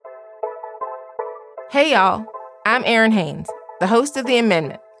Hey y'all, I'm Erin Haynes, the host of The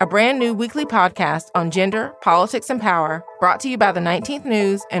Amendment, a brand new weekly podcast on gender, politics, and power, brought to you by the 19th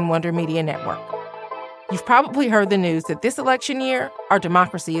News and Wonder Media Network. You've probably heard the news that this election year, our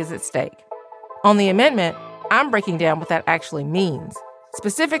democracy is at stake. On The Amendment, I'm breaking down what that actually means,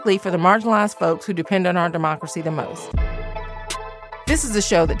 specifically for the marginalized folks who depend on our democracy the most. This is a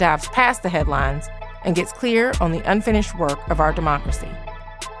show that dives past the headlines and gets clear on the unfinished work of our democracy.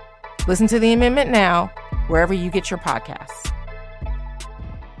 Listen to The Amendment now, wherever you get your podcasts.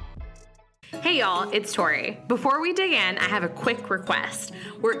 Hey y'all, it's Tori. Before we dig in, I have a quick request.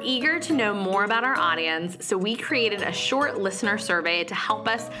 We're eager to know more about our audience, so we created a short listener survey to help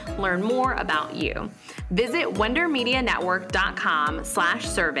us learn more about you. Visit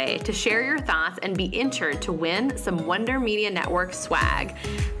wondermedianetwork.com/survey to share your thoughts and be entered to win some Wonder Media Network swag.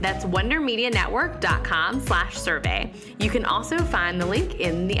 That's wondermedianetwork.com/survey. You can also find the link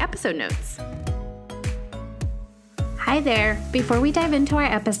in the episode notes. Hi there. Before we dive into our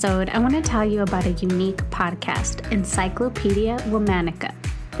episode, I want to tell you about a unique podcast, Encyclopedia Womanica.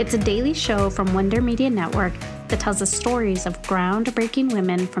 It's a daily show from Wonder Media Network that tells the stories of groundbreaking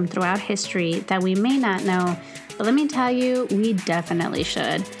women from throughout history that we may not know, but let me tell you, we definitely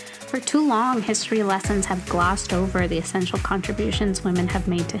should. For too long, history lessons have glossed over the essential contributions women have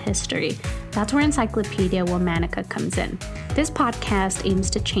made to history. That's where Encyclopedia Womanica comes in. This podcast aims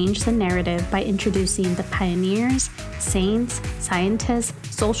to change the narrative by introducing the pioneers, saints, scientists,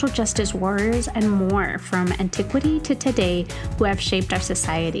 social justice warriors, and more from antiquity to today who have shaped our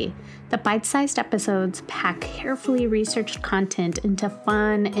society. The bite-sized episodes pack carefully researched content into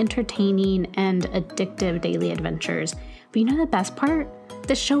fun, entertaining, and addictive daily adventures. But you know the best part?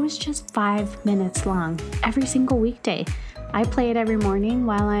 The show is just 5 minutes long every single weekday. I play it every morning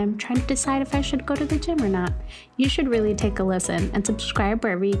while I'm trying to decide if I should go to the gym or not. You should really take a listen and subscribe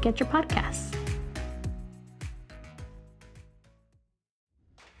wherever you get your podcasts.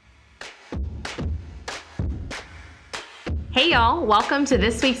 Hey y'all, welcome to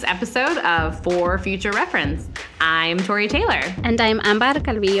this week's episode of For Future Reference. I'm Tori Taylor. And I'm Ambar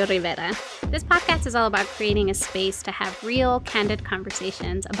Calvillo Rivera. This podcast is all about creating a space to have real, candid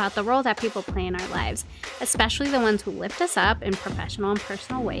conversations about the role that people play in our lives, especially the ones who lift us up in professional and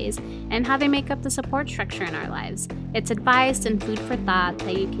personal ways, and how they make up the support structure in our lives. It's advice and food for thought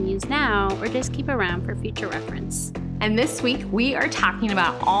that you can use now or just keep around for future reference. And this week, we are talking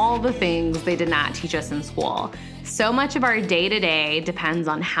about all the things they did not teach us in school. So much of our day-to-day depends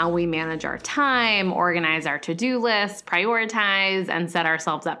on how we manage our time, organize our to-do lists, prioritize, and set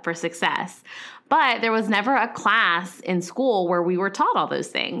ourselves up for success. But there was never a class in school where we were taught all those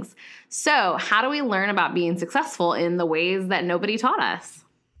things. So how do we learn about being successful in the ways that nobody taught us?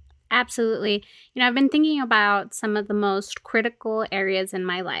 Absolutely. I've been thinking about some of the most critical areas in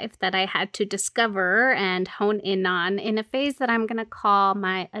my life that I had to discover and hone in on in a phase that I'm going to call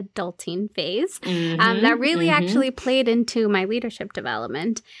my adulting phase. That really actually played into my leadership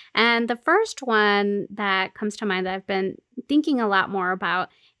development. And the first one that comes to mind that I've been thinking a lot more about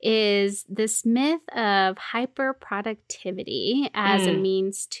is this myth of hyperproductivity as a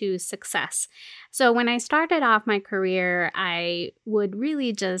means to success. So when I started off my career, I would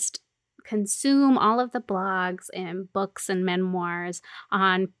really just consume all of the blogs and books and memoirs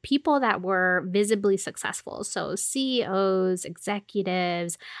on people that were visibly successful. So CEOs,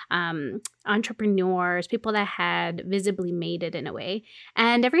 executives, entrepreneurs, people that had visibly made it in a way.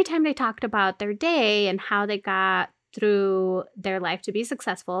 And every time they talked about their day and how they got through their life to be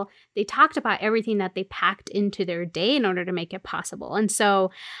successful, they talked about everything that they packed into their day in order to make it possible. And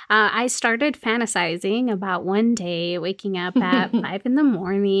so I started fantasizing about one day waking up at 5 in the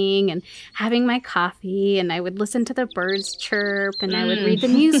morning and having my coffee, and I would listen to the birds chirp, and I would read the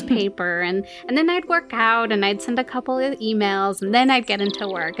newspaper, and then I'd work out, and I'd send a couple of emails, and then I'd get into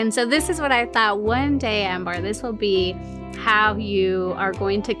work. And so this is what I thought one day, Amber, this will be how you are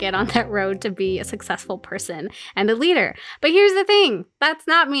going to get on that road to be a successful person and a leader. But here's the thing. That's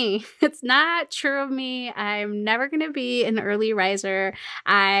not me. It's not true of me. I'm never going to be an early riser.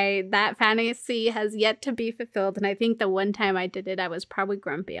 That fantasy has yet to be fulfilled. And I think the one time I did it, I was probably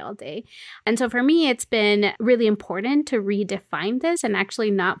grumpy all day. And so for me, it's been really important to redefine this and actually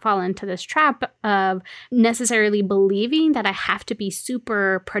not fall into this trap of necessarily believing that I have to be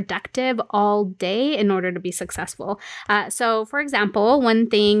super productive all day in order to be successful. So, for example, one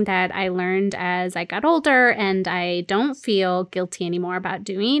thing that I learned as I got older and I don't feel guilty anymore about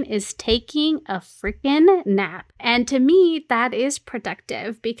doing is taking a freaking nap. And to me, that is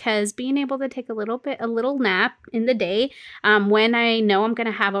productive because being able to take a little nap in the day when I know I'm going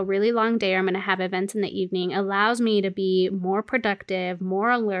to have a really long day or I'm going to have events in the evening allows me to be more productive, more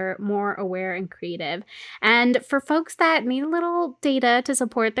alert, more aware, and creative. And for folks that need a little data to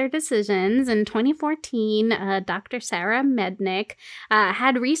support their decisions, in 2014, Dr. Sarah Mednick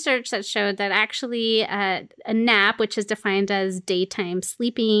had research that showed that actually a nap, which is defined as daytime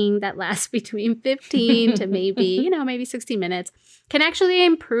sleeping that lasts between 15 to maybe 60 minutes, can actually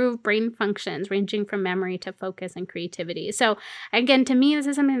improve brain functions ranging from memory to focus and creativity. So again, to me, this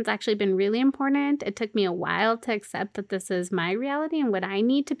is something that's actually been really important. It took me a while to accept that this is my reality and what I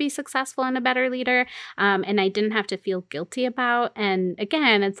need to be successful and a better leader. And I didn't have to feel guilty about. And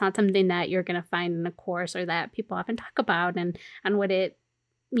again, it's not something that you're going to find in a course or that people often talk about and what it,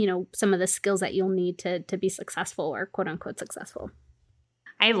 some of the skills that you'll need to be successful or quote unquote successful.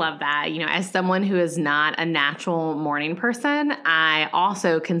 I love that. As someone who is not a natural morning person, I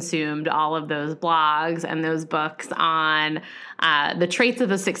also consumed all of those blogs and those books on the traits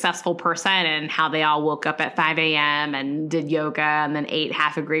of a successful person and how they all woke up at 5 a.m. and did yoga and then ate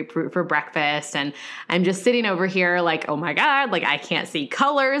half a grapefruit for breakfast. And I'm just sitting over here like, oh my God, like I can't see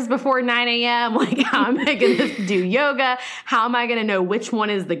colors before 9 a.m. Like, how am I going to do yoga? How am I going to know which one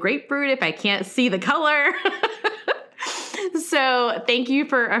is the grapefruit if I can't see the color? So thank you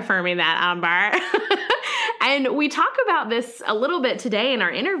for affirming that, Ambar. And we talk about this a little bit today in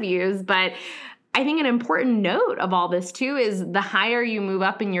our interviews, but I think an important note of all this too is the higher you move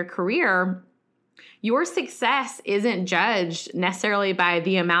up in your career, your success isn't judged necessarily by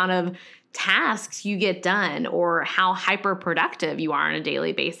the amount of tasks you get done or how hyper productive you are on a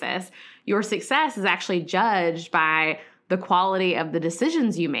daily basis. Your success is actually judged by the quality of the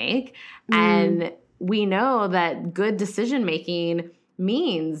decisions you make. And we know that good decision-making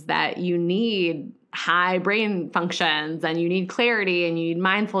means that you need high brain functions and you need clarity and you need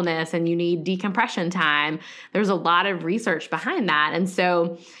mindfulness and you need decompression time. There's a lot of research behind that. And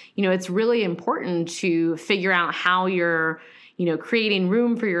so, it's really important to figure out how you're, creating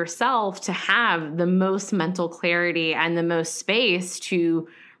room for yourself to have the most mental clarity and the most space to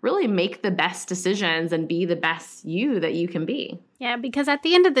really make the best decisions and be the best you that you can be. Yeah, because at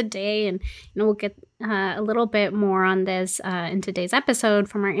the end of the day, and we'll get a little bit more on this in today's episode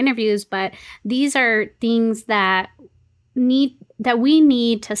from our interviews, but these are things that we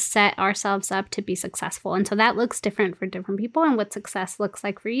need to set ourselves up to be successful. And so that looks different for different people, and what success looks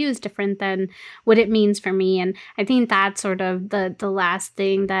like for you is different than what it means for me. And I think that's sort of the last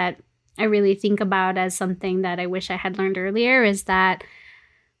thing that I really think about as something that I wish I had learned earlier is that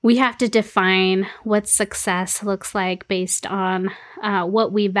we have to define what success looks like based on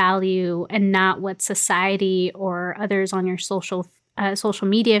what we value and not what society or others on your social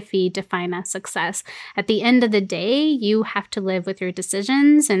media feed define as success. At the end of the day, you have to live with your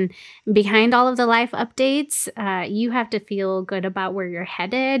decisions, and behind all of the life updates, you have to feel good about where you're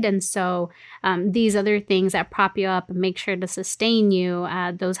headed. And so these other things that prop you up and make sure to sustain you,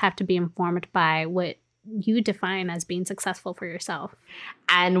 those have to be informed by what you define as being successful for yourself.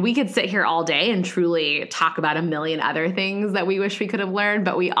 And we could sit here all day and truly talk about a million other things that we wish we could have learned,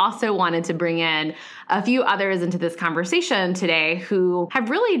 but we also wanted to bring in a few others into this conversation today who have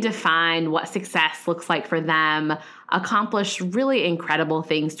really defined what success looks like for them, accomplished really incredible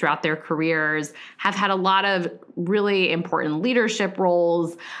things throughout their careers, have had a lot of really important leadership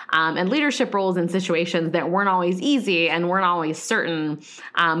roles, and leadership roles in situations that weren't always easy and weren't always certain,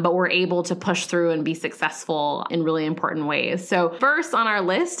 but were able to push through and be successful in really important ways. So first on our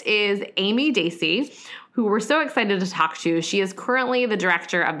list is Amy Dacey, who we're so excited to talk to. She is currently the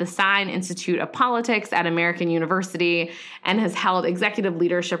director of the Stein Institute of Politics at American University and has held executive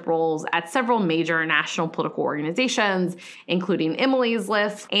leadership roles at several major national political organizations, including Emily's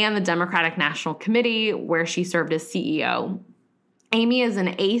List and the Democratic National Committee, where she served as CEO. Amy is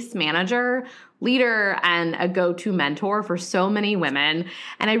an ace manager, leader, and a go-to mentor for so many women.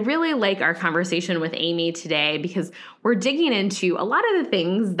 And I really like our conversation with Amy today because we're digging into a lot of the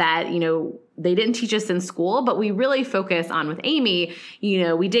things that, they didn't teach us in school, but we really focus on with Amy.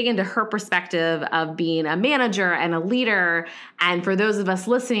 We dig into her perspective of being a manager and a leader. And for those of us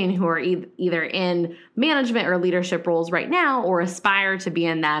listening who are either in management or leadership roles right now or aspire to be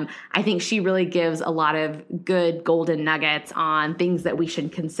in them, I think she really gives a lot of good golden nuggets on things that we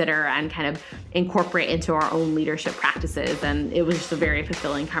should consider and kind of incorporate into our own leadership practices. And it was just a very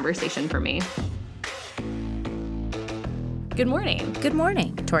fulfilling conversation for me. Good morning. Good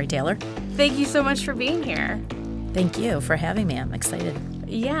morning, Tori Taylor. Thank you so much for being here. Thank you for having me. I'm excited.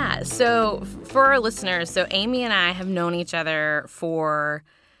 Yeah. So for our listeners, so Amy and I have known each other for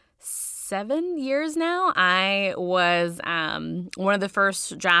 7 years now. I was one of the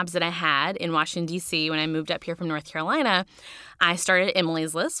first jobs that I had in Washington, D.C. when I moved up here from North Carolina. I started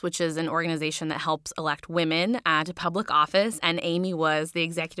Emily's List, which is an organization that helps elect women to public office, and Amy was the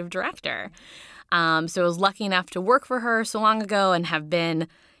executive director. So I was lucky enough to work for her so long ago and have been,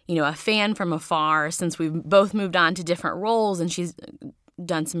 a fan from afar since we've both moved on to different roles, and she's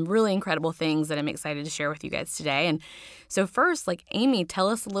done some really incredible things that I'm excited to share with you guys today. And so first, Amy, tell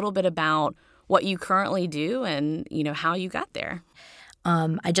us a little bit about what you currently do and, how you got there.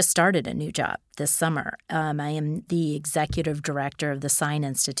 I just started a new job this summer. I am the executive director of the Sine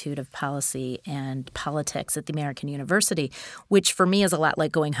Institute of Policy and Politics at the American University, which for me is a lot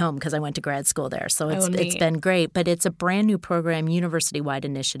like going home because I went to grad school there. So it's been great. But it's a brand new program, university-wide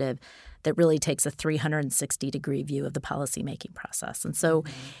initiative that really takes a 360-degree view of the policymaking process. And so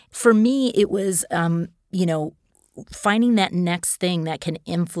for me, it was, finding that next thing that can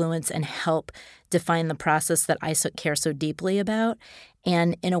influence and help define the process that I care so deeply about.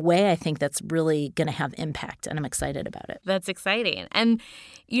 And in a way, I think that's really going to have impact, and I'm excited about it. That's exciting. And,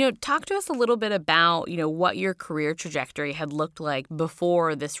 talk to us a little bit about, what your career trajectory had looked like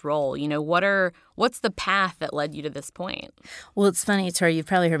before this role. What's the path that led you to this point? Well, it's funny, Tori, you've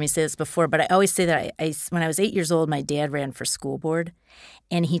probably heard me say this before, but I always say that when I was 8 years old, my dad ran for school board,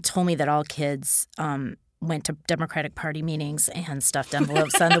 and he told me that all kids went to Democratic Party meetings and stuffed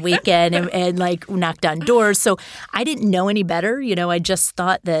envelopes on the weekend and knocked on doors. So I didn't know any better. I just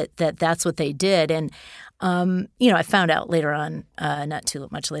thought that that's what they did. And, I found out later on, not too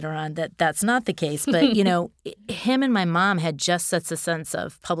much later on, that that's not the case. But, him and my mom had just such a sense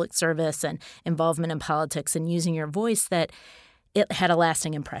of public service and involvement in politics and using your voice that it had a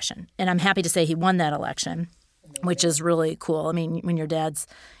lasting impression. And I'm happy to say he won that election, which is really cool. I mean, when your dad's,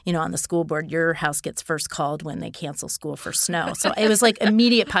 on the school board, your house gets first called when they cancel school for snow. So it was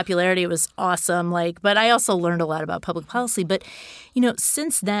immediate popularity. It was awesome. But I also learned a lot about public policy. But,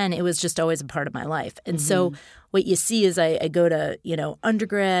 since then, it was just always a part of my life. And so what you see is I go to,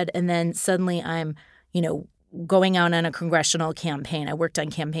 undergrad, and then suddenly I'm, going out on a congressional campaign. I worked on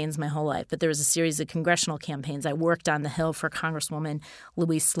campaigns my whole life, but there was a series of congressional campaigns. I worked on the Hill for Congresswoman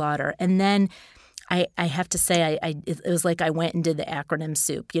Louise Slaughter. And then I have to say it was like I went and did the acronym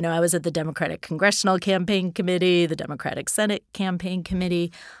soup. I was at the Democratic Congressional Campaign Committee, the Democratic Senate Campaign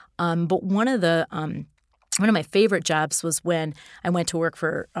Committee. But one of my favorite jobs was when I went to work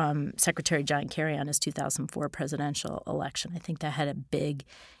for Secretary John Kerry on his 2004 presidential election. I think that had a big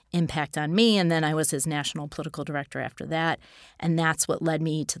impact on me. And then I was his national political director after that. And that's what led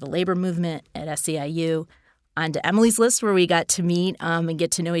me to the labor movement at SEIU, onto Emily's List, where we got to meet and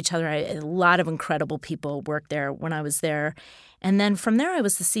get to know each other. A lot of incredible people worked there when I was there. And then from there, I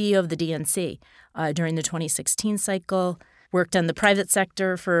was the CEO of the DNC during the 2016 cycle, worked on the private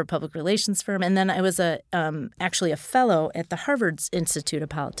sector for a public relations firm. And then I was actually a fellow at the Harvard Institute of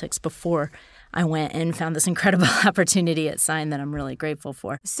Politics before I went and found this incredible opportunity at Sine that I'm really grateful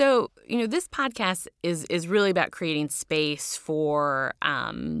for. So, this podcast is really about creating space for,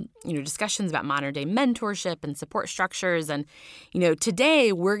 discussions about modern day mentorship and support structures. And,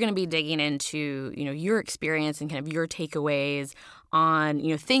 today we're going to be digging into, your experience and kind of your takeaways on,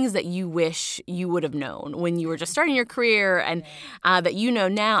 things that you wish you would have known when you were just starting your career and that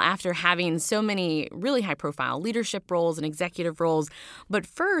now after having so many really high-profile leadership roles and executive roles. But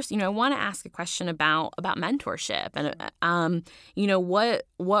first, I want to ask a question about mentorship and,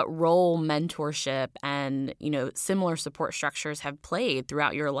 what role mentorship and, similar support structures have played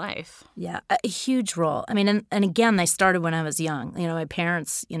throughout your life. Yeah, a huge role. I mean, and again, they started when I was young. My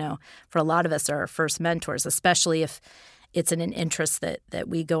parents, for a lot of us are our first mentors, especially if it's an interest that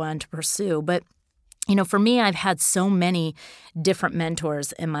we go on to pursue. But, for me, I've had so many different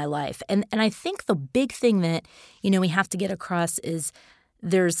mentors in my life. And I think the big thing that, we have to get across is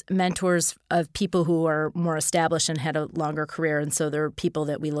there's mentors of people who are more established and had a longer career, and so there are people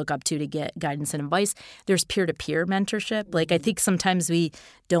that we look up to get guidance and advice. There's peer-to-peer mentorship. I think sometimes we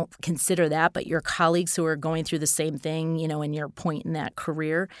don't consider that, but your colleagues who are going through the same thing, in your point in that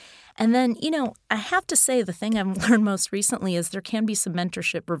career. And then, I have to say the thing I've learned most recently is there can be some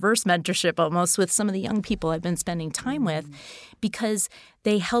mentorship, reverse mentorship almost, with some of the young people I've been spending time with, because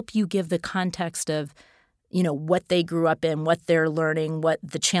they help you give the context of what they grew up in, what they're learning, what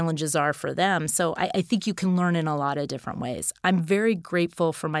the challenges are for them. So I think you can learn in a lot of different ways. I'm very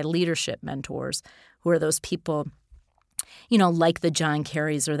grateful for my leadership mentors, who are those people like the John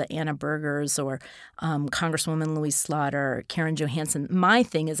Kerrys or the Anna Bergers or Congresswoman Louise Slaughter, Karen Johansson. My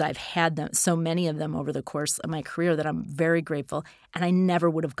thing is I've had them, so many of them over the course of my career that I'm very grateful. And I never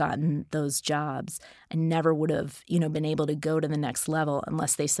would have gotten those jobs. I never would have, been able to go to the next level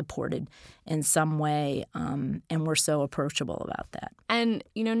unless they supported in some way and were so approachable about that. And,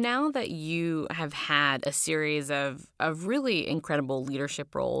 now that you have had a series of really incredible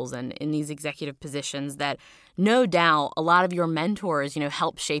leadership roles and in these executive positions that no doubt a lot of your mentors,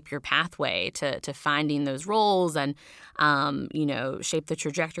 help shape your pathway to finding those roles and, shape the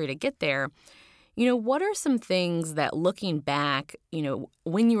trajectory to get there. What are some things that looking back,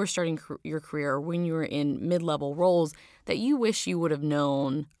 when you were starting your career or when you were in mid-level roles that you wish you would have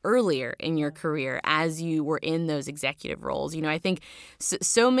known earlier in your career as you were in those executive roles? I think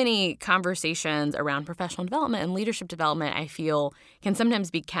so many conversations around professional development and leadership development, I feel, can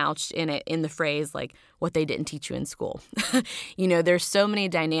sometimes be couched in the phrase like what they didn't teach you in school. There's so many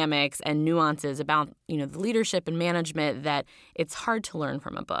dynamics and nuances about, the leadership and management that it's hard to learn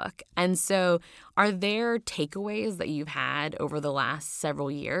from a book. And so are there takeaways that you've had over the last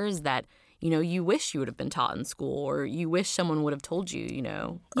several years that you wish you would have been taught in school or you wish someone would have told you,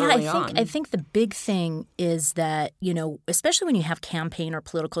 early on? I think the big thing is that, especially when you have campaign or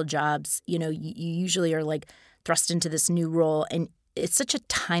political jobs, you usually are like thrust into this new role. And it's such a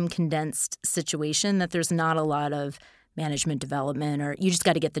time-condensed situation that there's not a lot of management development or you just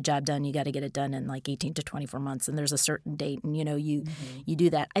got to get the job done. You got to get it done in like 18 to 24 months and there's a certain date and, you do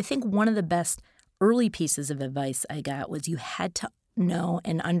that. I think one of the best early pieces of advice I got was you had to know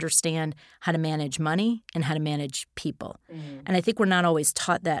and understand how to manage money and how to manage people. And I think we're not always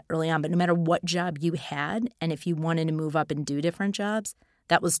taught that early on, but no matter what job you had and if you wanted to move up and do different jobs,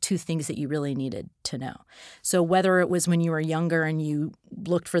 that was two things that you really needed to know. So whether it was when you were younger and you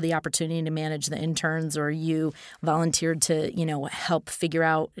looked for the opportunity to manage the interns or you volunteered to, help figure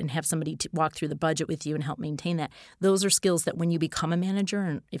out and have somebody to walk through the budget with you and help maintain that, those are skills that when you become a manager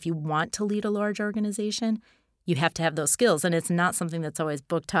and if you want to lead a large organization, you have to have those skills. And it's not something that's always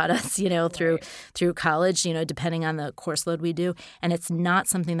book taught us, through college, depending on the course load we do. And it's not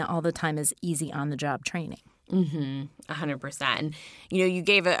something that all the time is easy on-the-job training. 100%. And, you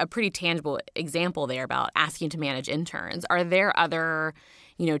gave a pretty tangible example there about asking to manage interns. Are there other,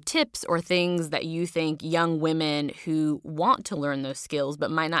 tips or things that you think young women who want to learn those skills but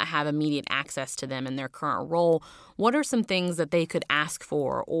might not have immediate access to them in their current role, what are some things that they could ask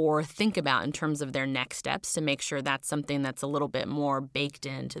for or think about in terms of their next steps to make sure that's something that's a little bit more baked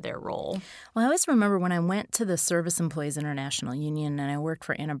into their role? Well, I always remember when I went to the Service Employees International Union and I worked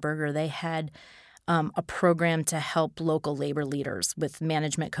for Anna Berger, they had a program to help local labor leaders with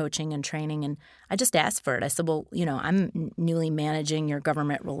management coaching and training. And I just asked for it. I said, well, I'm newly managing your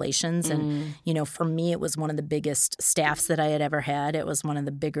government relations. And, for me, it was one of the biggest staffs that I had ever had. It was one of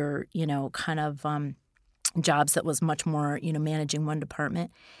the bigger, jobs that was much more, managing one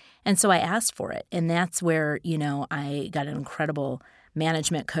department. And so I asked for it. And that's where, I got an incredible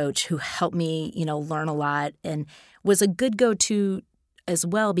management coach who helped me, learn a lot and was a good go-to as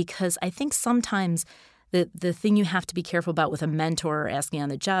well, because I think sometimes the thing you have to be careful about with a mentor asking on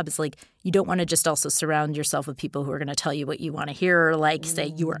the job is like you don't want to just also surround yourself with people who are going to tell you what you want to hear or like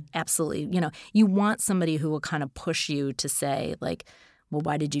say you are absolutely, you want somebody who will kind of push you to say like, well,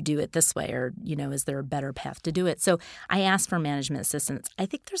 why did you do it this way? Or, is there a better path to do it? So I asked for management assistance. I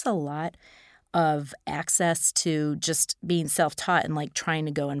think there's a lot of access to just being self-taught and like trying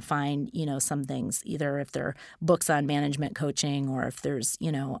to go and find, some things, either if there are books on management coaching or if there's,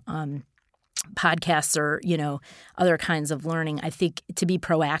 podcasts or, other kinds of learning. I think to be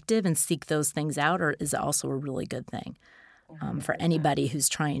proactive and seek those things out is also a really good thing for anybody who's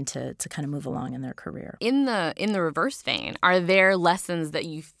trying to kind of move along in their career. In the reverse vein, are there lessons that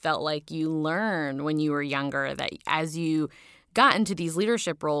you felt like you learned when you were younger that as you got into these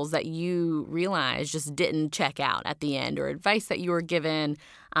leadership roles that you realized just didn't check out at the end, or advice that you were given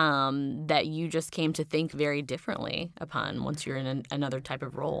that you just came to think very differently upon once you're in another type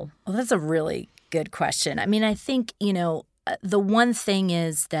of role? Well, that's a really good question. I mean, I think, the one thing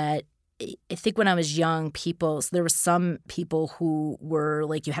is that I think when I was young, there were some people who were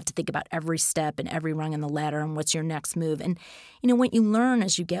like, you have to think about every step and every rung in the ladder and what's your next move. And, what you learn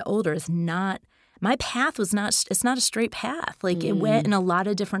as you get older is not my path was it's not a straight path. Like it went in a lot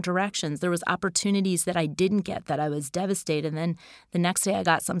of different directions. There was opportunities that I didn't get that I was devastated. And then the next day I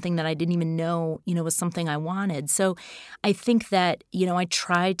got something that I didn't even know, was something I wanted. So I think that, I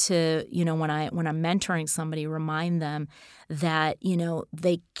try to, when I'm mentoring somebody, remind them that,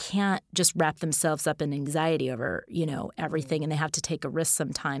 they can't just wrap themselves up in anxiety over, everything, and they have to take a risk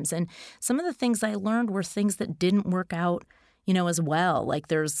sometimes. And some of the things I learned were things that didn't work out as well. Like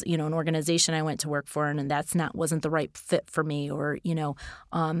there's, an organization I went to work for and wasn't the right fit for me. Or,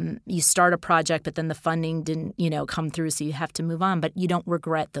 you start a project, but then the funding didn't, come through. So you have to move on, but you don't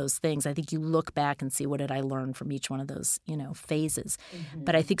regret those things. I think you look back and see, what did I learn from each one of those, phases. Mm-hmm.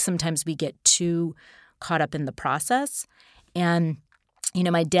 But I think sometimes we get too caught up in the process. And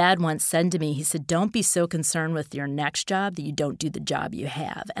my dad once said to me, he said, don't be so concerned with your next job that you don't do the job you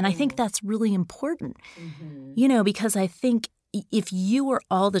have. And I think that's really important, because I think if you are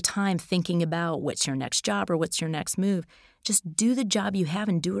all the time thinking about what's your next job or what's your next move, just do the job you have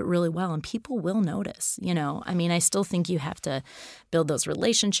and do it really well, and people will notice. I still think you have to build those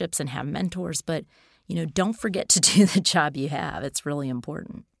relationships and have mentors, but, don't forget to do the job you have. It's really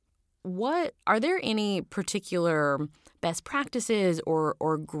important. Are there any particular best practices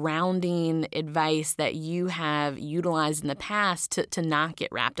or grounding advice that you have utilized in the past to not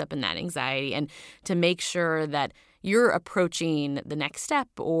get wrapped up in that anxiety and to make sure that you're approaching the next step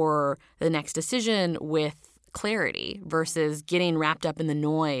or the next decision with clarity versus getting wrapped up in the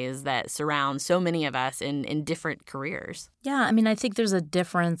noise that surrounds so many of us in different careers? Yeah, I think there's a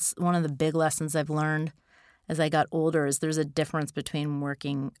difference. One of the big lessons I've learned as I got older is there's a difference between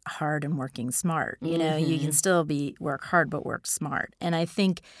working hard and working smart. You can still work hard but work smart. And I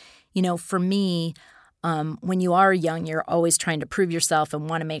think, for me, when you are young, you're always trying to prove yourself and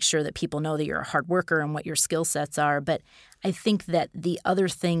want to make sure that people know that you're a hard worker and what your skill sets are. But I think that the other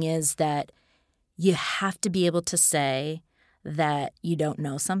thing is that you have to be able to say that you don't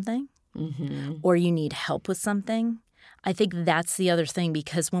know something or you need help with something. I think that's the other thing,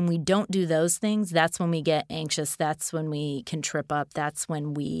 because when we don't do those things, that's when we get anxious. That's when we can trip up. That's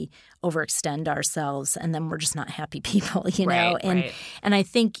when we overextend ourselves, and then we're just not happy people, Right. And I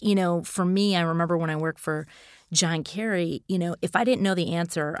think, for me, I remember when I worked for John Kerry, if I didn't know the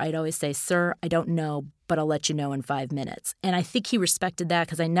answer, I'd always say, sir, I don't know, but I'll let you know in 5 minutes. And I think he respected that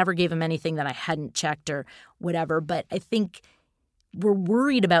because I never gave him anything that I hadn't checked or whatever. But I think we're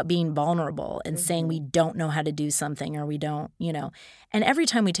worried about being vulnerable and saying we don't know how to do something or we don't, And every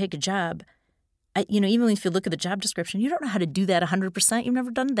time we take a job, even if you look at the job description, you don't know how to do that 100%. You've never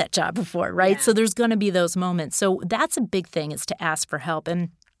done that job before, right? Yeah. So there's going to be those moments. So that's a big thing, is to ask for help. And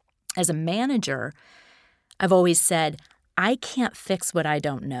as a manager, I've always said, I can't fix what I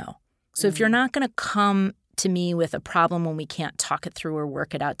don't know. So if you're not going to come to me with a problem when we can't talk it through or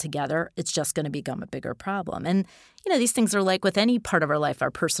work it out together, it's just going to become a bigger problem. And, these things are like with any part of our life,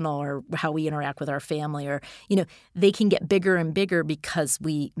 our personal or how we interact with our family, or, they can get bigger and bigger because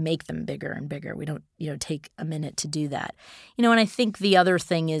we make them bigger and bigger. We don't, take a minute to do that. And I think the other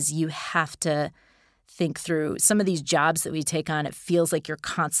thing is you have to think through some of these jobs that we take on. It feels like you're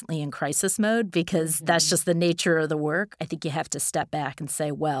constantly in crisis mode because that's just the nature of the work. I think you have to step back and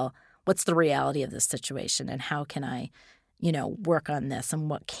say, well, what's the reality of this situation and how can I, work on this, and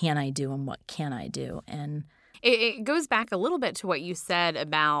what can I do and what can I do? And it goes back a little bit to what you said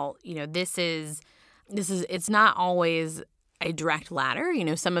about, it's not always a direct ladder.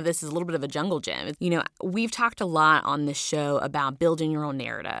 Some of this is a little bit of a jungle gym. We've talked a lot on this show about building your own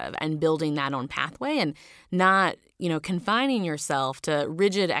narrative and building that own pathway and not, confining yourself to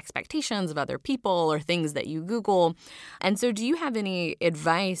rigid expectations of other people or things that you Google. And so do you have any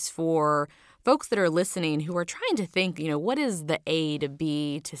advice for folks that are listening who are trying to think, what is the A to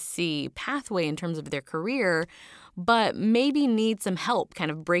B to C pathway in terms of their career, but maybe need some help kind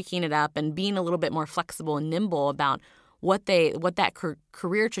of breaking it up and being a little bit more flexible and nimble about what that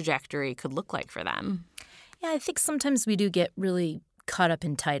career trajectory could look like for them? Yeah, I think sometimes we do get really caught up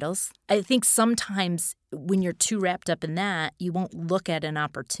in titles. I think sometimes when you're too wrapped up in that, you won't look at an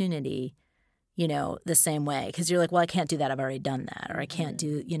opportunity, the same way, because you're like, well, I can't do that. I've already done that, or I can't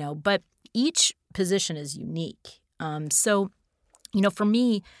do, but each position is unique. So, for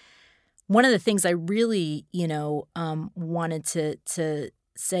me, one of the things I really, wanted to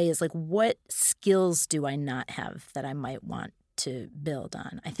say is like, what skills do I not have that I might want to build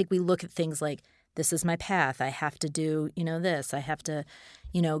on? I think we look at things like, this is my path. I have to do, this. I have to,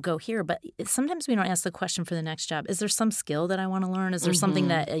 go here. But sometimes we don't ask the question for the next job. Is there some skill that I want to learn? Is there something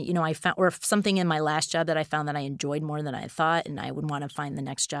that, I found, or something in my last job that I found that I enjoyed more than I thought, and I would want to find the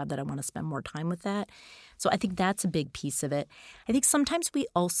next job that I want to spend more time with that? So I think that's a big piece of it. I think sometimes we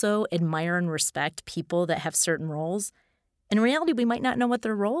also admire and respect people that have certain roles. In reality, we might not know what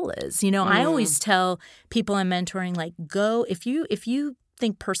their role is. I always tell people I'm mentoring, like, go, if you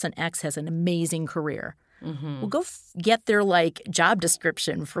think person X has an amazing career, well, go get their job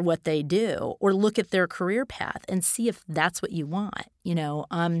description for what they do, or look at their career path and see if that's what you want.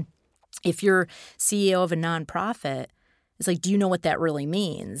 If you're CEO of a nonprofit, it's like, do you know what that really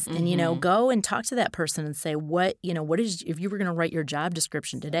means? And, go and talk to that person and say, if you were going to write your job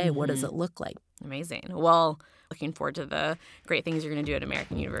description today, what does it look like? Amazing. Well, looking forward to the great things you're going to do at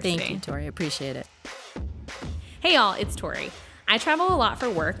American University. Thank you, Tori. I appreciate it. Hey, y'all, it's Tori. I travel a lot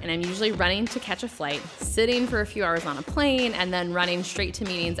for work, and I'm usually running to catch a flight, sitting for a few hours on a plane, and then running straight to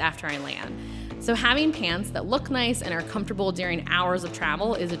meetings after I land. So having pants that look nice and are comfortable during hours of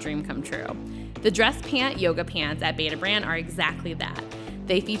travel is a dream come true. The dress pant yoga pants at Betabrand are exactly that.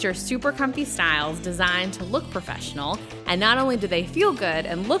 They feature super comfy styles designed to look professional, and not only do they feel good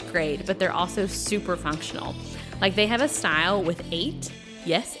and look great, but they're also super functional. They have a style with 8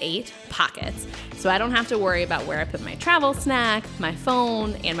 pockets, so I don't have to worry about where I put my travel snack, my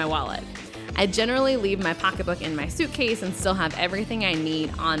phone, and my wallet. I generally leave my pocketbook in my suitcase and still have everything I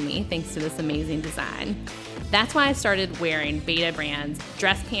need on me thanks to this amazing design. That's why I started wearing Betabrand's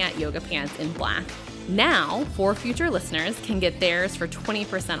dress pant yoga pants in black. Now, 4 future listeners can get theirs for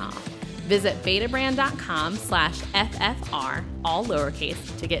 20% off. Visit betabrand.com/FFR, all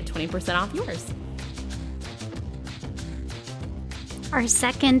lowercase, to get 20% off yours. Our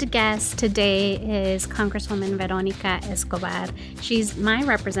second guest today is Congresswoman Veronica Escobar. She's my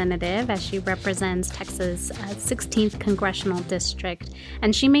representative as she represents Texas' 16th Congressional District.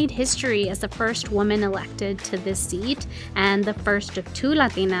 And she made history as the first woman elected to this seat and the first of 2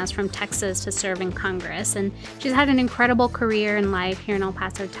 Latinas from Texas to serve in Congress. And she's had an incredible career in life here in El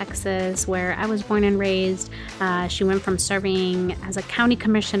Paso, Texas, where I was born and raised. She went from serving as a county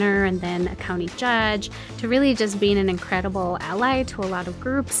commissioner and then a county judge to really just being an incredible ally to a lot of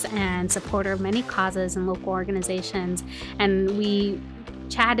groups and supporter of many causes and local organizations. And we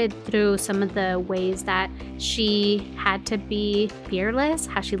chatted through some of the ways that she had to be fearless,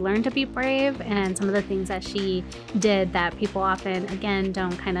 how she learned to be brave, and some of the things that she did that people often, again,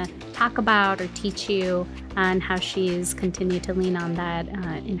 don't kind of talk about or teach you, and how she's continued to lean on that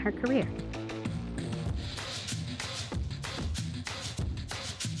in her career.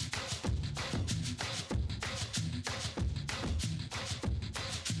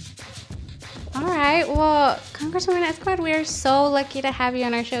 All right. Well, Congresswoman Escobar, we are so lucky to have you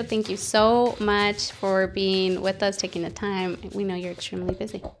on our show. Thank you so much for being with us, taking the time. We know you're extremely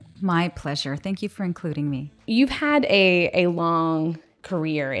busy. My pleasure. Thank you for including me. You've had a long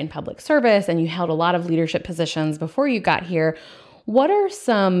career in public service, and you held a lot of leadership positions before you got here. What are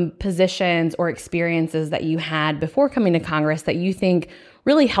some positions or experiences that you had before coming to Congress that you think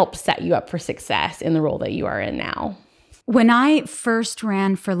really helped set you up for success in the role that you are in now? When I first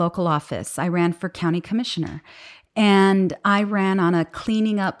ran for local office, I ran for county commissioner, and I ran on a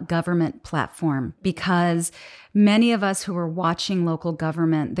cleaning up government platform because many of us who were watching local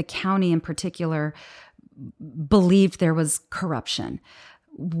government, the county in particular, believed there was corruption.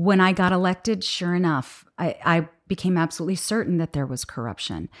 When I got elected, sure enough, I became absolutely certain that there was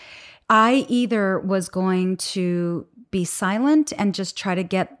corruption. I either was going to be silent and just try to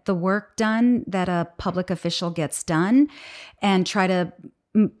get the work done that a public official gets done and try to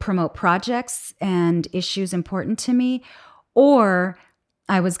promote projects and issues important to me, or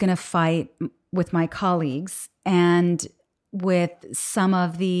I was going to fight with my colleagues and with some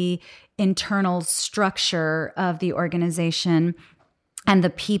of the internal structure of the organization and the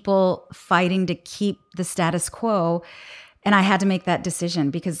people fighting to keep the status quo. And I had to make that decision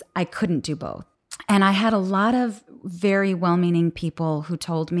because I couldn't do both. And I had a lot of very well-meaning people who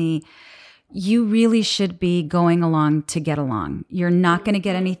told me, you really should be going along to get along. You're not going to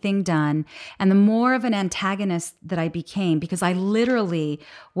get anything done. And the more of an antagonist that I became, because I literally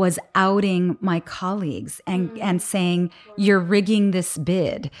was outing my colleagues and saying, you're rigging this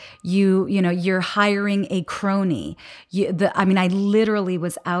bid. You're hiring a crony. I literally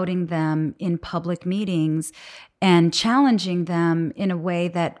was outing them in public meetings and challenging them in a way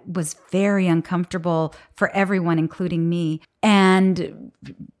that was very uncomfortable for everyone, including me. And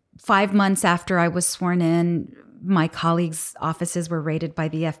 5 months after I was sworn in, my colleagues' offices were raided by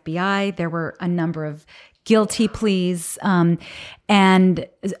the FBI. There were a number of guilty pleas. I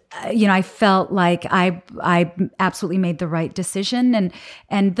felt like I absolutely made the right decision.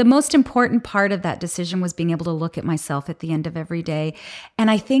 And the most important part of that decision was being able to look at myself at the end of every day.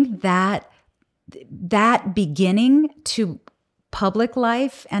 And I think that beginning to public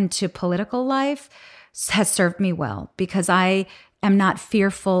life and to political life has served me well, because I am not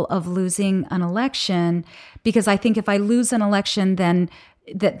fearful of losing an election, because I think if I lose an election, then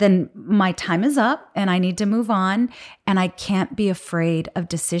my time is up and I need to move on, and I can't be afraid of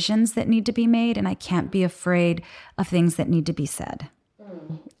decisions that need to be made, and I can't be afraid of things that need to be said.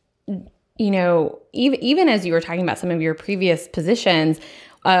 Even as you were talking about some of your previous positions,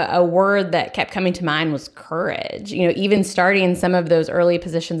 a word that kept coming to mind was courage. Even starting some of those early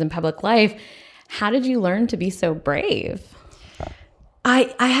positions in public life, how did you learn to be so brave?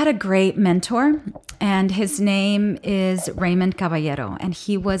 I had a great mentor, and his name is Raymond Caballero, and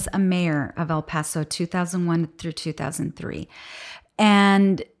he was a mayor of El Paso 2001 through 2003.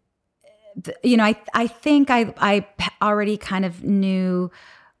 And, I think I already kind of knew,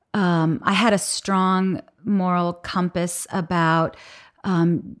 I had a strong moral compass about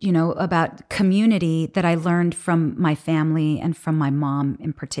community that I learned from my family and from my mom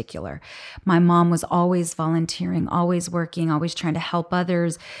in particular. My mom was always volunteering, always working, always trying to help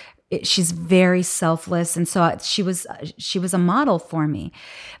others. She's very selfless. And so she was a model for me.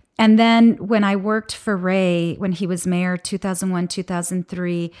 And then when I worked for Ray, when he was mayor, 2001,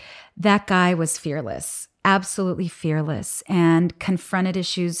 2003, that guy was fearless. Absolutely fearless, and confronted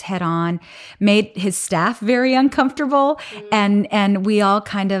issues head on, made his staff very uncomfortable. And we all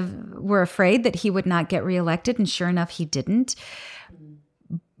kind of were afraid that he would not get reelected. And sure enough, he didn't.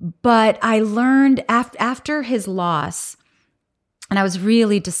 But I learned after his loss, and I was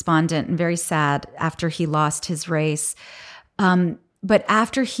really despondent and very sad after he lost his race. But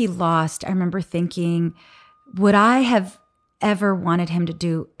after he lost, I remember thinking, would I have ever wanted him to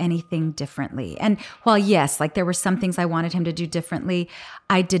do anything differently? And while yes, there were some things I wanted him to do differently,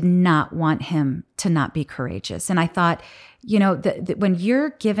 I did not want him to not be courageous. And I thought, when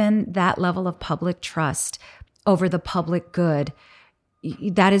you're given that level of public trust over the public good,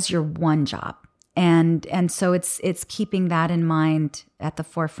 that is your one job. And so it's keeping that in mind at the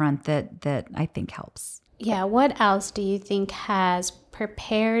forefront that I think helps. Yeah. What else do you think has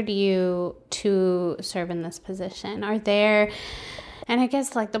prepared you to serve in this position? Are there, and I guess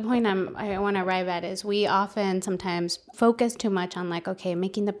the point I want to arrive at is we often sometimes focus too much on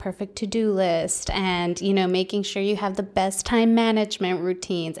making the perfect to-do list and, making sure you have the best time management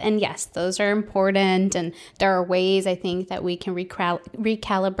routines. And yes, those are important. And there are ways I think that we can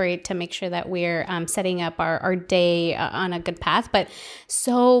recalibrate to make sure that we're setting up our day on a good path. But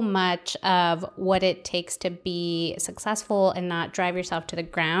so much of what it takes to be successful and not drive yourself to the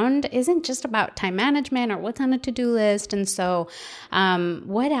ground isn't just about time management or what's on a to-do list. And so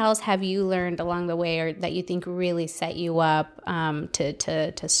what else have you learned along the way, or that you think really set you up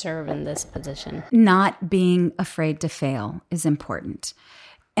to serve in this position? Not being afraid to fail is important.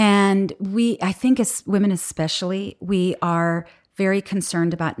 And I think as women especially, we are very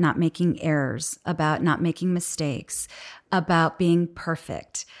concerned about not making errors, about not making mistakes, about being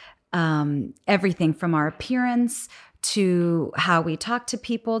perfect. Everything from our appearance to how we talk to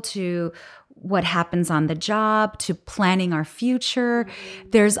people, to what happens on the job, to planning our future.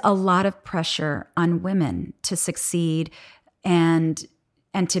 There's a lot of pressure on women to succeed and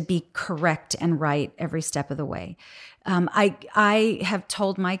to be correct and right every step of the way. I have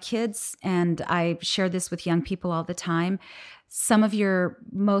told my kids, and I share this with young people all the time, some of your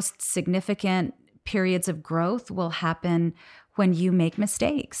most significant periods of growth will happen when you make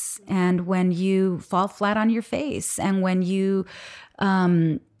mistakes and when you fall flat on your face and when you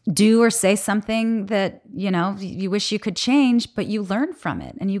do or say something that, you wish you could change, but you learn from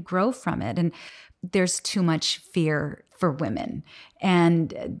it and you grow from it. And there's too much fear for women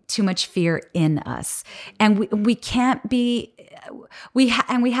and too much fear in us. And we can't be, we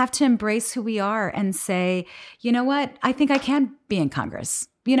have to embrace who we are and say, you know what, I think I can be in Congress.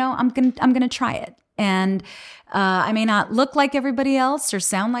 I'm going to try it. And I may not look like everybody else or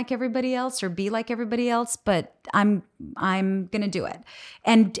sound like everybody else or be like everybody else, but I'm going to do it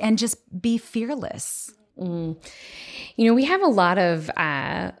and just be fearless. We have a lot of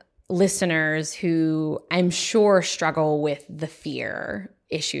listeners who I'm sure struggle with the fear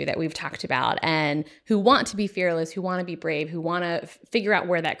issue that we've talked about and who want to be fearless, who want to be brave, who want to figure out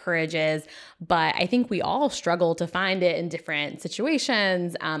where that courage is. But I think we all struggle to find it in different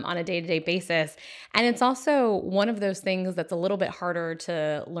situations on a day-to-day basis. And it's also one of those things that's a little bit harder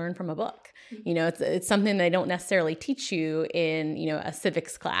to learn from a book. It's something they don't necessarily teach you in, a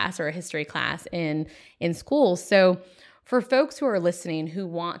civics class or a history class in school. So for folks who are listening who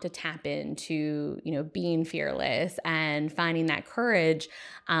want to tap into, being fearless and finding that courage,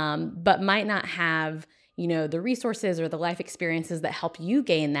 but might not have, the resources or the life experiences that help you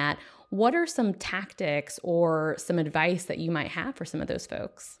gain that, What are some tactics or some advice that you might have for some of those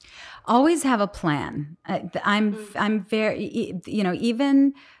folks? Always have a plan. I'm very,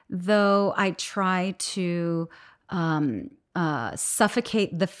 even though I try to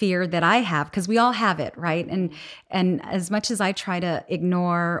suffocate the fear that I have, because we all have it, right? And as much as I try to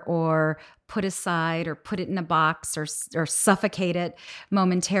ignore or put aside or put it in a box or suffocate it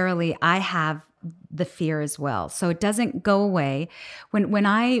momentarily, I have the fear as well. So it doesn't go away. When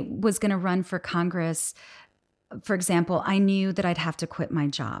I was going to run for Congress, for example, I knew that I'd have to quit my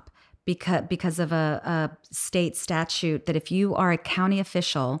job because of a state statute that if you are a county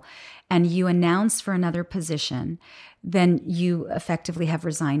official and you announce for another position, then you effectively have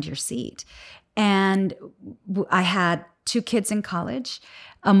resigned your seat. And I had 2 kids in college,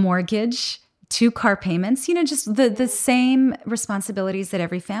 a mortgage, 2 car payments, just the same responsibilities that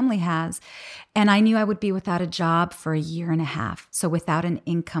every family has. And I knew I would be without a job for a year and a half. So without an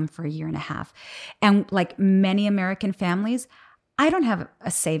income for a year and a half. And like many American families, I don't have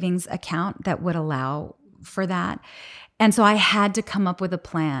a savings account that would allow for that. And so I had to come up with a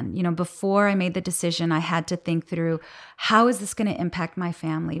plan. Before I made the decision, I had to think through, how is this going to impact my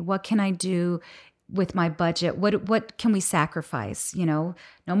family? What can I do with my budget? What can we sacrifice? No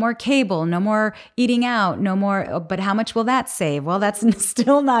more cable, no more eating out, no more, but how much will that save? Well, that's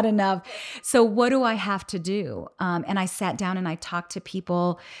still not enough. So what do I have to do? And I sat down and I talked to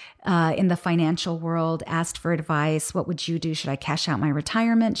people in the financial world, asked for advice. What would you do? Should I cash out my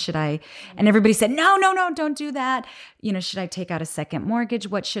retirement? Should I? And everybody said, no, don't do that. Should I take out a second mortgage?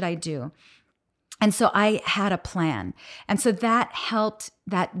 What should I do? And so I had a plan. And so that helped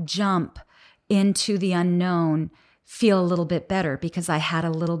that jump into the unknown feel a little bit better, because I had a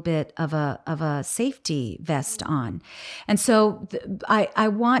little bit of a safety vest on. And so I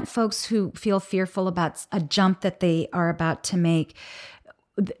want folks who feel fearful about a jump that they are about to make.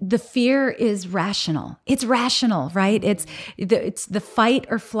 The fear is rational. It's rational, right? It's the fight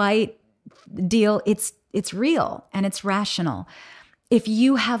or flight deal. It's real and it's rational. If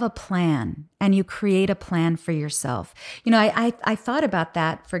you have a plan and you create a plan for yourself, I thought about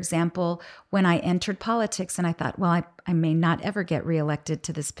that, for example, when I entered politics, and I thought, well, I may not ever get reelected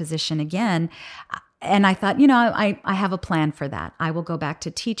to this position again. And I thought, I have a plan for that. I will go back to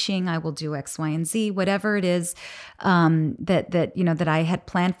teaching. I will do X, Y, and Z, whatever it is that I had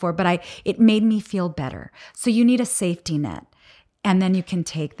planned for. But it made me feel better. So you need a safety net, and then you can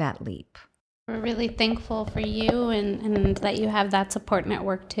take that leap. We're really thankful for you and that you have that support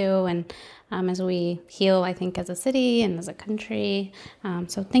network too. And as we heal, I think, as a city and as a country.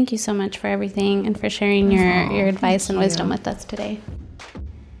 So thank you so much for everything and for sharing your advice and wisdom with us today.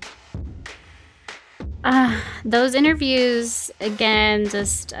 Those interviews, again,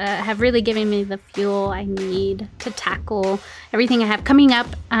 just have really given me the fuel I need to tackle everything I have coming up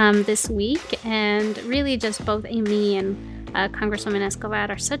this week. And really just both Amy and Congresswoman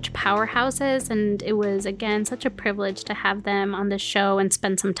Escobar are such powerhouses, and it was, again, such a privilege to have them on the show and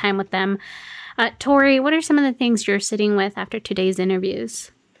spend some time with them. Tori, what are some of the things you're sitting with after today's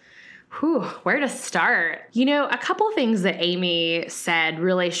interviews? Where to start? A couple of things that Amy said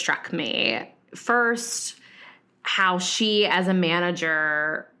really struck me. First, how she, as a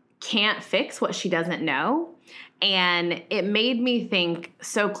manager, can't fix what she doesn't know. And it made me think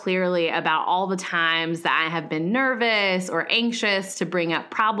so clearly about all the times that I have been nervous or anxious to bring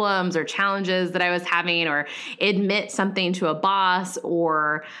up problems or challenges that I was having, or admit something to a boss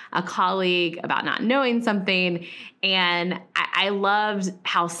or a colleague about not knowing something. And I loved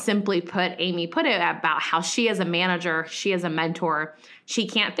how simply put Amy put it about how she, as a manager, she as a mentor, she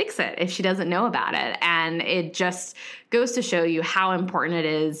can't fix it if she doesn't know about it. And it just goes to show you how important it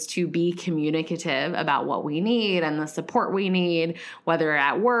is to be communicative about what we need and the support we need, whether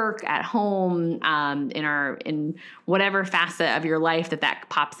at work, at home, in whatever facet of your life that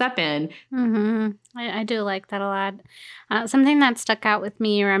pops up in. Mm-hmm. I do like that a lot. Something that stuck out with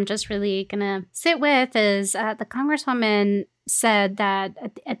me, or I'm just really going to sit with, is the Congresswoman said that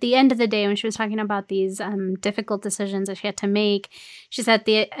at the end of the day, when she was talking about these difficult decisions that she had to make, she said at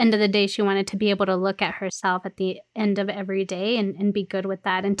the end of the day, she wanted to be able to look at herself at the end of every day and be good with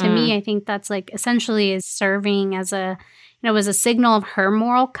that. And to me, I think that's essentially is serving as was a signal of her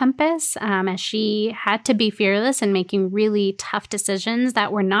moral compass, as she had to be fearless in making really tough decisions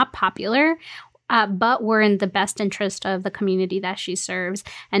that were not popular. but were in the best interest of the community that she serves.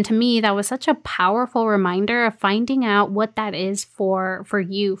 And to me, that was such a powerful reminder of finding out what that is for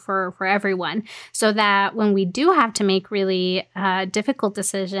you, for everyone, so that when we do have to make really difficult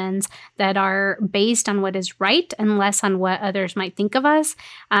decisions that are based on what is right and less on what others might think of us,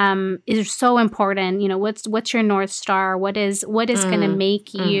 is so important. What's your North Star? What is going to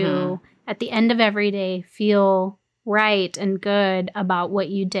make you at the end of every day feel right and good about what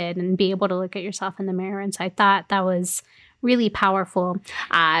you did and be able to look at yourself in the mirror. And so I thought that was really powerful.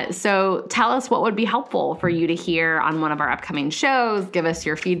 So tell us what would be helpful for you to hear on one of our upcoming shows. Give us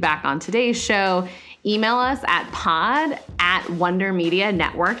your feedback on today's show. Email us at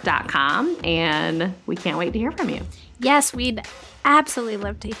pod@wondermedianetwork.com, and we can't wait to hear from you. Yes, we'd absolutely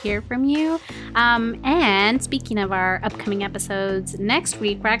love to hear from you. And speaking of our upcoming episodes, next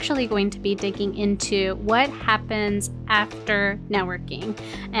week we're actually going to be digging into what happens after networking.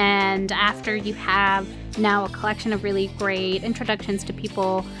 And after you have now a collection of really great introductions to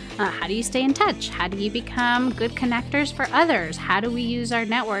people, how do you stay in touch? How do you become good connectors for others? How do we use our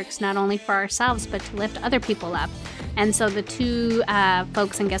networks not only for ourselves, but to lift other people up? And so the two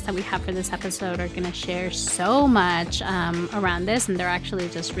folks and guests that we have for this episode are going to share so much around this, and they're actually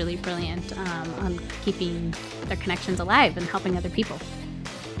just really brilliant on keeping their connections alive and helping other people.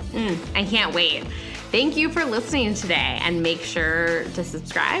 I can't wait. Thank you for listening today, and make sure to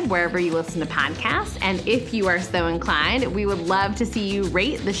subscribe wherever you listen to podcasts. And if you are so inclined, we would love to see you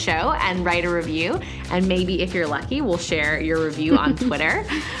rate the show and write a review. And maybe if you're lucky, we'll share your review on Twitter.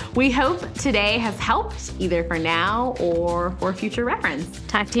 We hope today has helped, either for now or for future reference.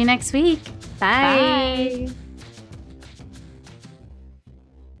 Talk to you next week. Bye. Bye.